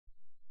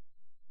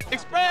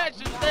spread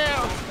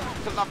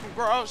yourself, cause I'm from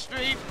Grove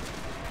Street.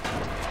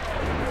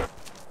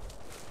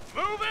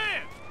 Move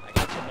in! I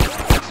got your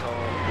number, so...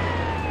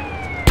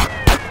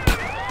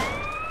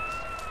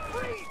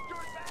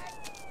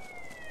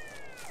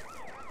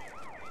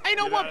 Ain't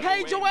no one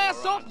paid your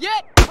ass off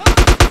yet!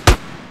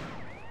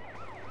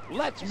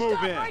 Let's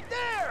move in. Right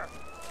there!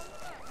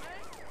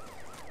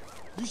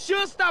 You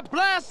should stop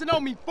blasting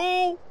on me,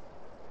 fool!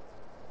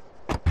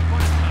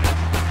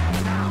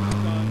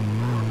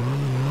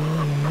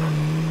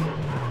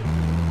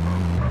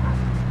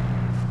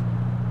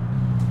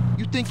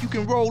 You think you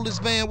can roll this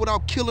van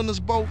without killing us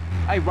both?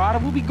 Hey, Ryder,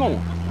 where we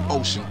going?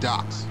 Ocean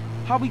docks.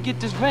 How we get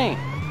this van?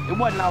 It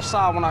wasn't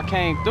outside when I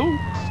came through.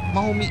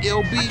 My homie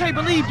LB. I can't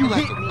believe you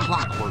like hit a me.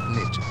 clockwork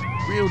ninja.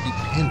 Real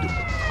dependable.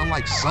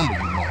 Unlike some of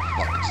you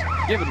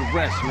motherfuckers. Give it a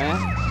rest, man.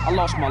 I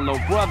lost my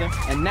little brother,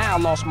 and now I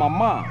lost my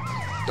mom.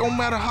 Don't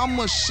matter how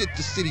much shit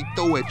the city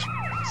throw at you.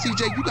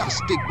 CJ, you gotta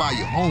stick by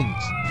your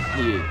homies.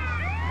 Yeah,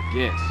 I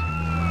guess.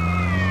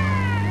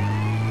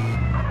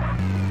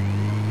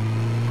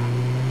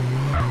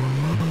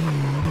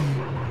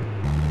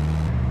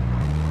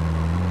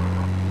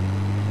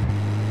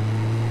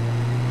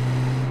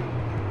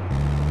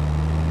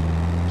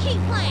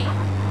 Keep playing.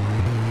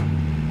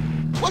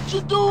 What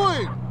you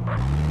doing?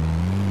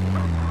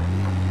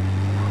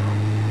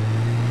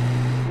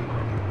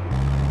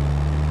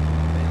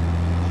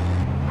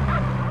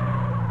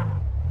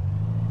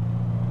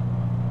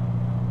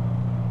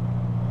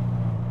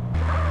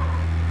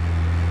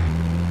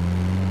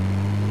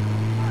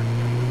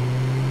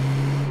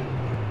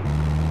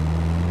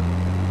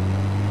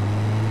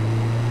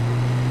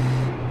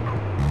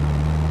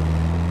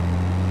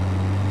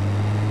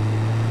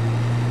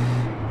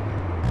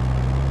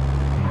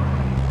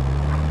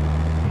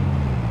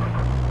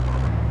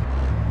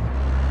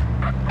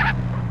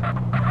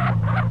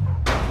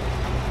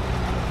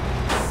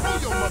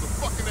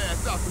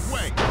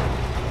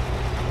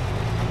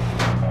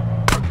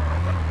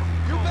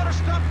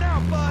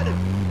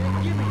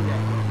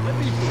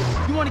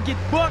 You wanna get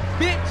bucked,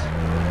 bitch?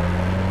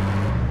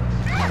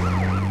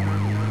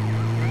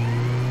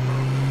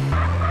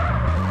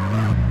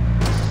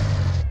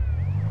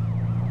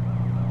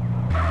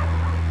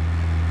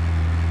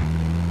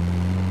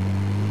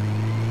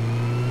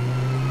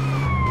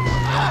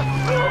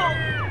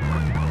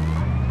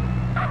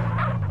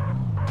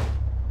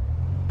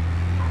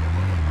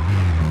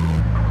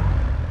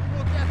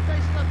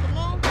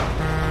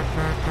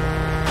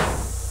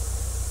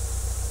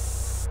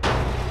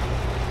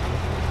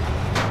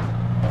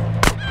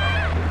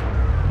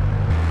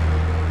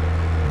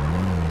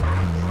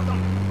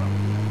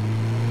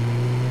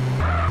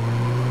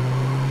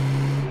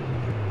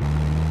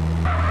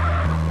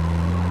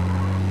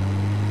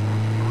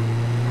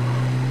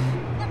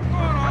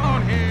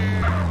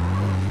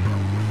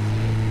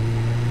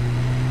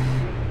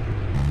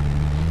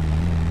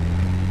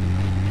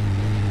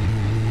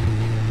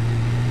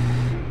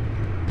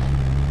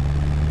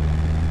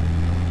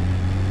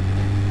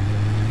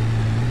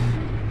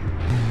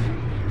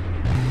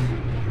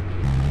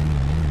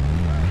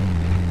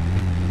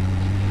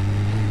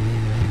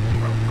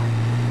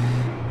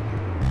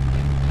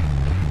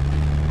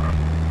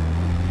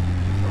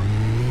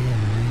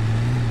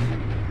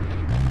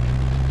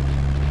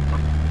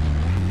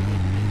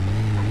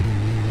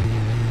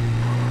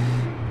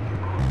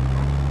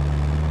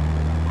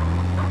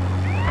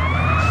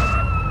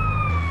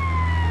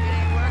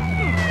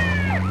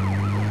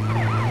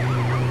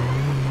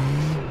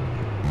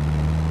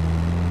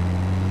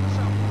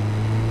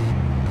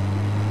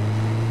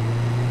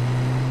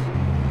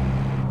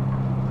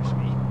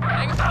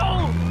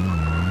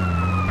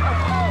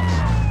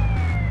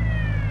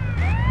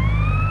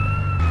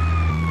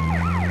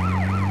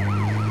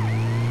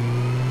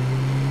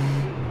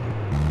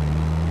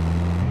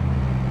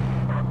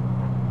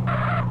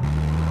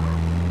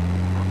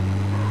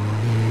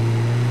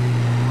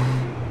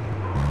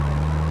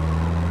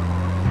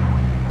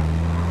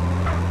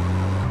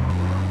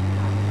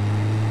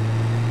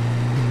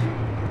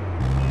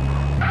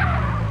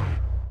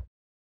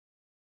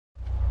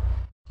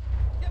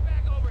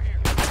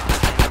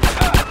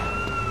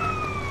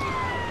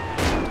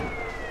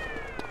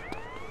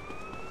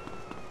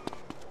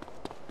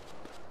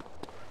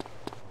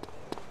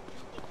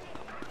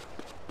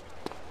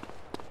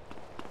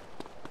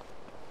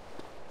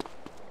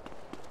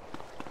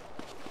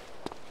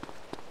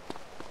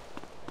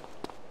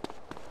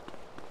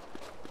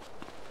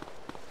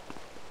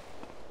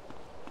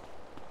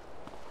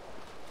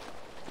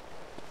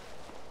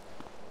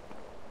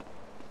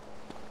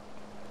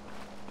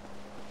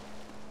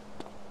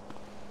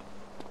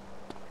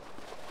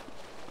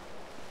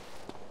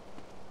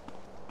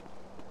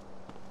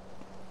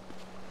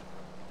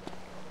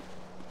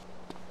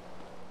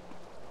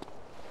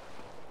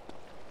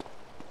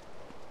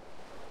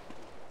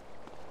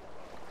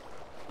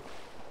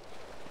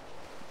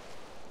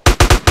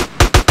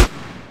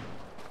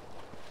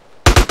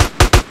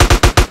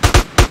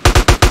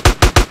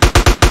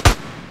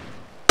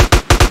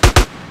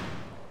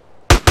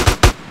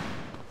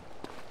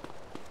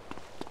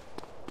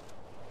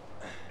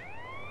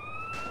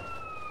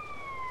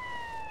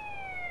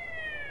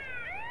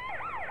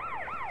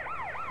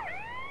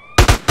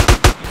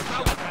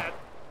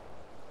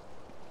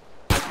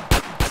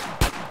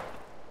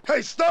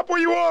 Hey, stop where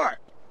you are!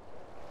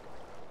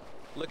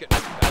 Look at me,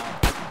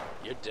 pal.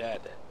 You're dead.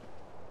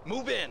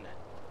 Move in.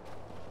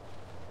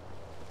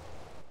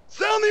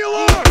 Sound the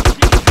alarm!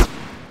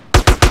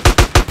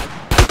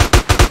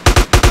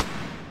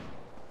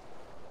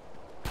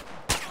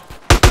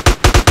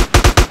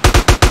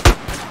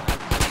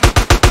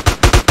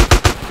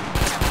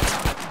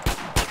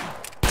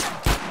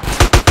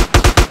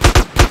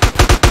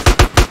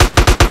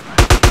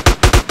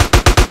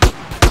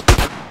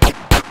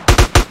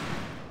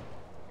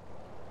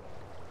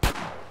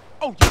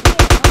 Oh, you know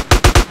it, huh?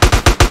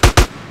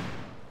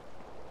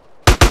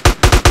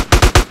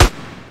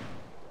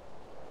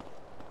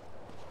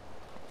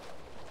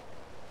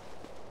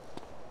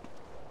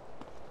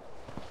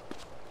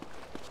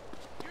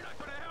 You're not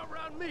gonna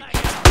outrun me.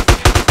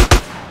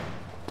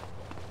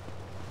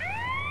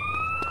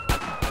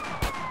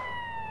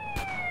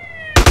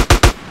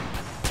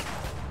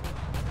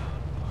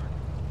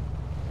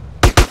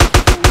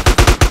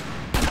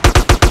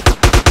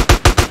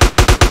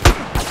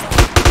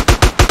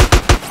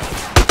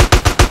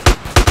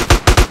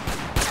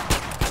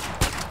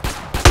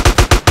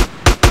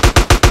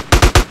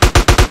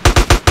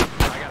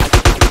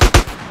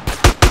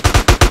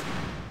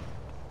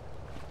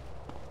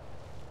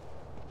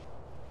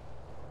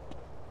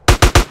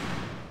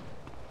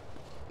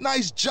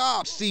 Nice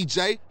job,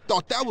 CJ.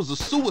 Thought that was a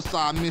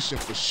suicide mission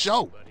for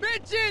sure.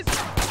 Bitches!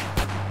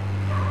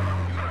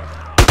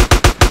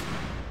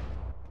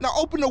 Now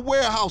open the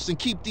warehouse and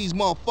keep these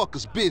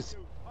motherfuckers busy.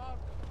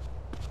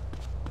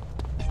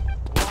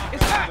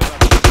 It's hot!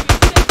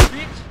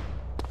 Bitch!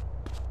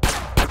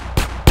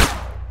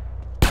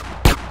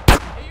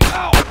 Here you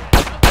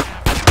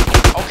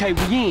go! Okay,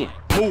 we in.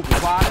 Move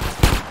it, Ryder.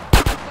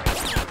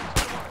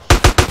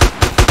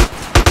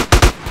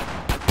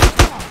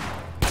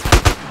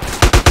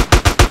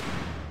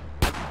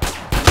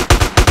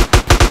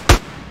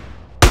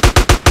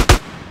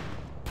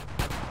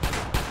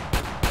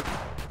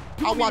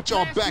 I'll watch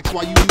our backs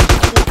while you use the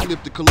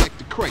forklift to collect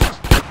the crates.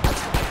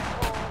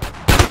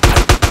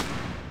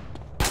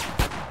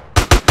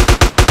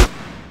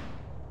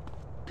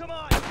 Come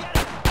on, get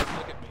it!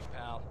 Look at me,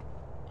 pal.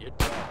 You're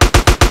dead.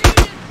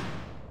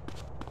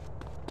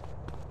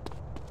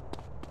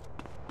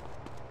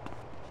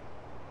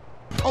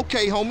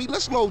 Okay, homie,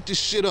 let's load this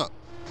shit up.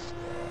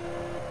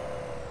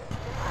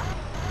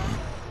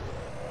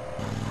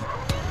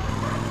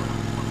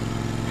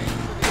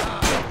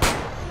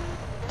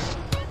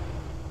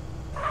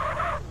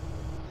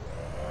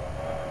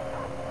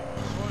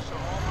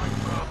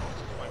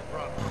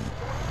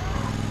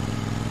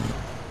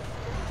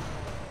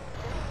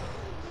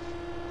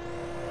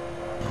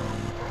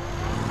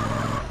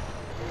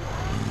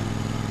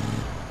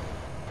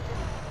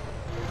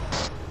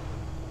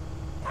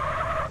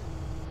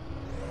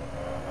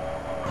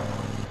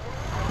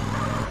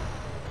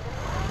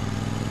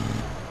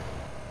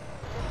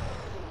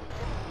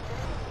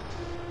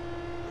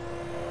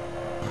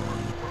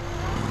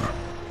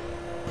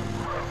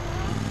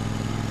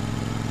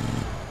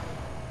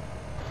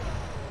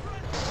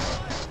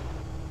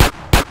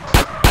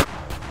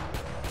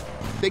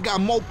 They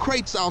got more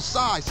crates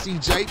outside,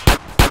 CJ.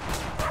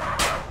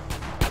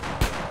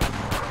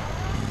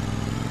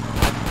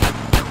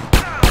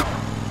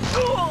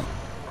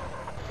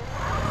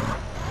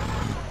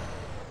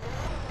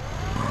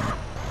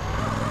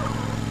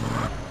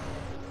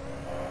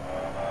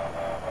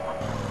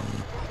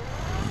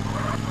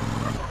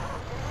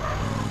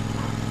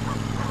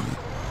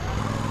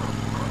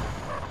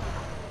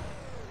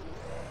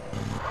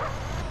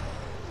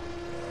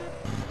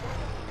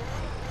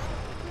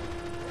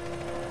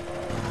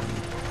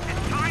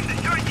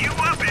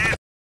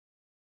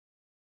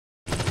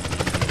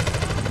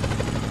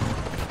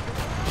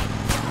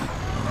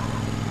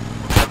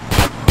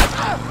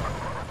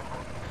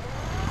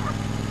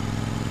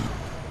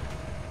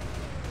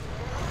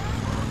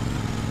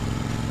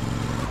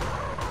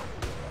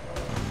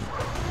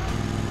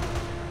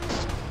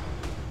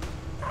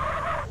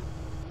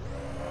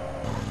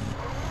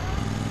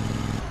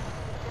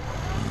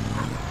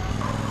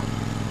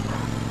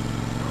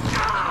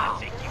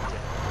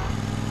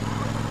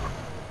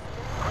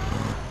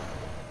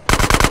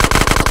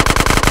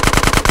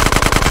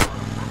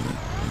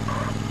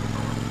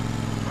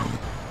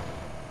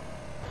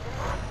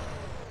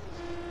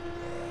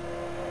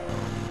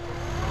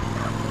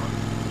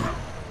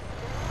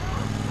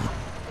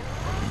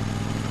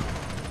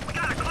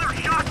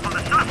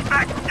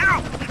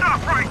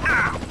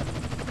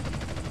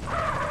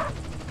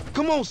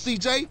 Come on,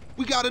 CJ.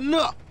 We got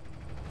enough.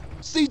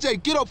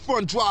 CJ, get up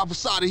front and drive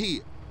us out of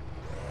here.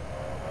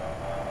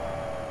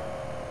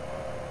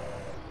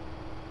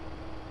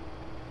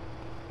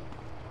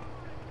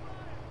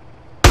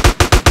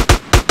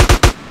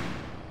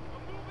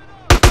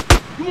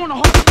 You wanna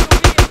hold me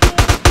over here, fool?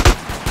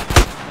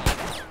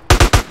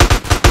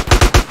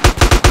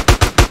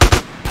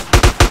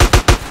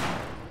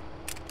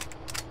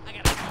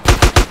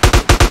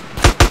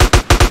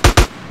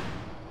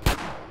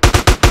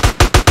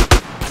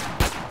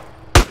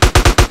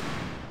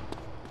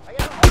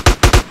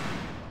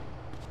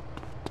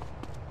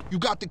 You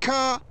got the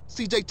car?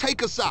 CJ,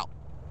 take us out.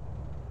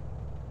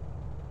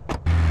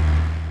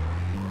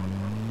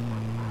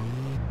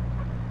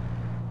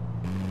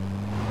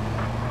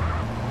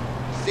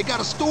 They got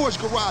a storage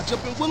garage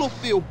up in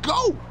Willowfield.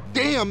 Go!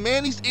 Damn,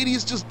 man, these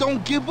idiots just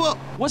don't give up.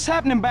 What's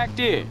happening back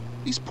there?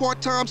 These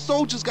part-time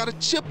soldiers got a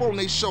chip on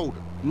their shoulder.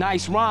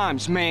 Nice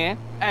rhymes, man.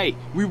 Hey,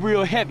 we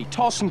real heavy.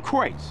 Toss some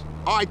crates.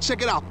 All right,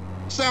 check it out.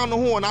 Sound the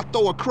horn, I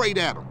throw a crate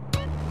at them.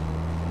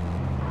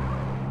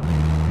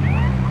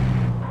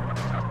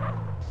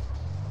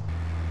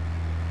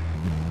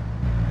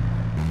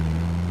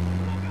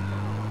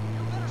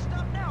 Better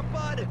stop now,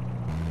 bud.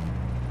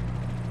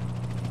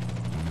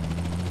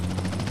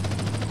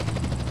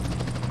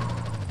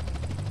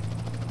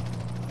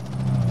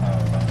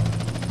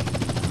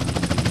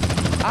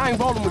 I ain't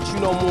rolling with you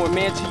no more,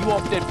 man, till you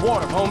off that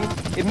water,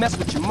 homie. It mess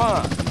with your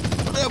mind.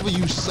 Whatever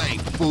you say,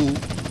 fool.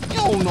 You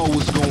don't know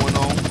what's going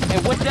on.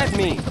 And what that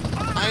mean?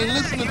 I ain't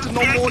listening to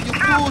no more of your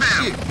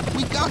bullshit.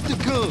 We got the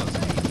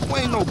guns. You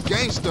ain't no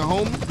gangster,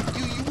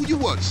 homie. You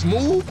what,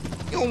 smooth?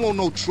 You don't want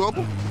no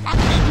trouble. I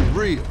keep it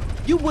real.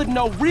 You wouldn't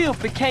know real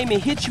if it came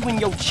and hit you in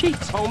your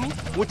cheeks, homie.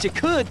 What you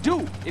could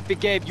do if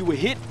it gave you a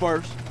hit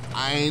first.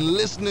 I ain't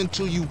listening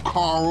to you,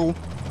 Carl.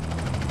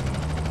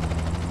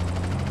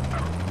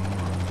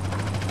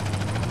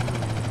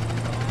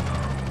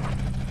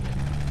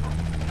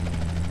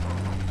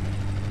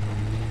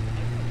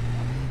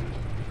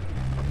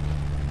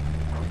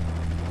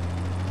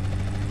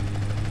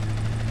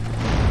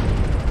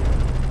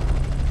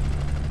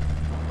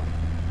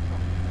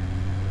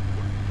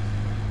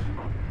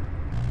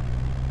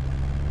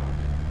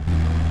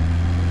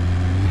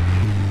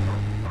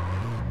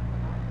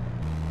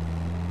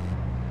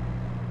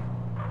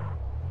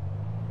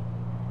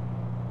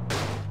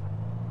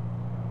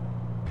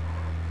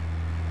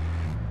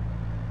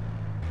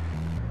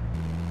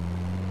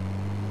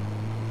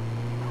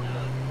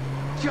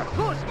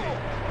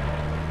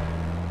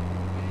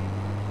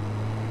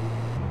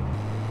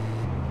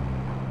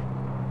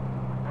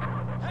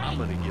 I'm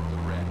gonna get the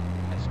rat.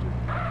 Let's do it.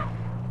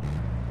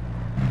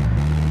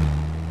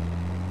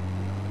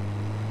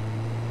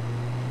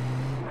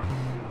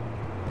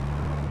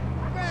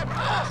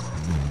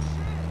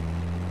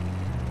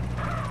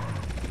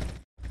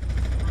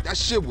 That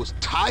shit was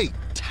tight.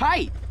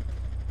 Tight?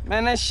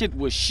 Man, that shit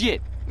was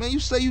shit. Man, you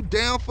say you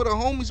down for the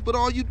homies, but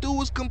all you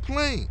do is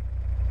complain.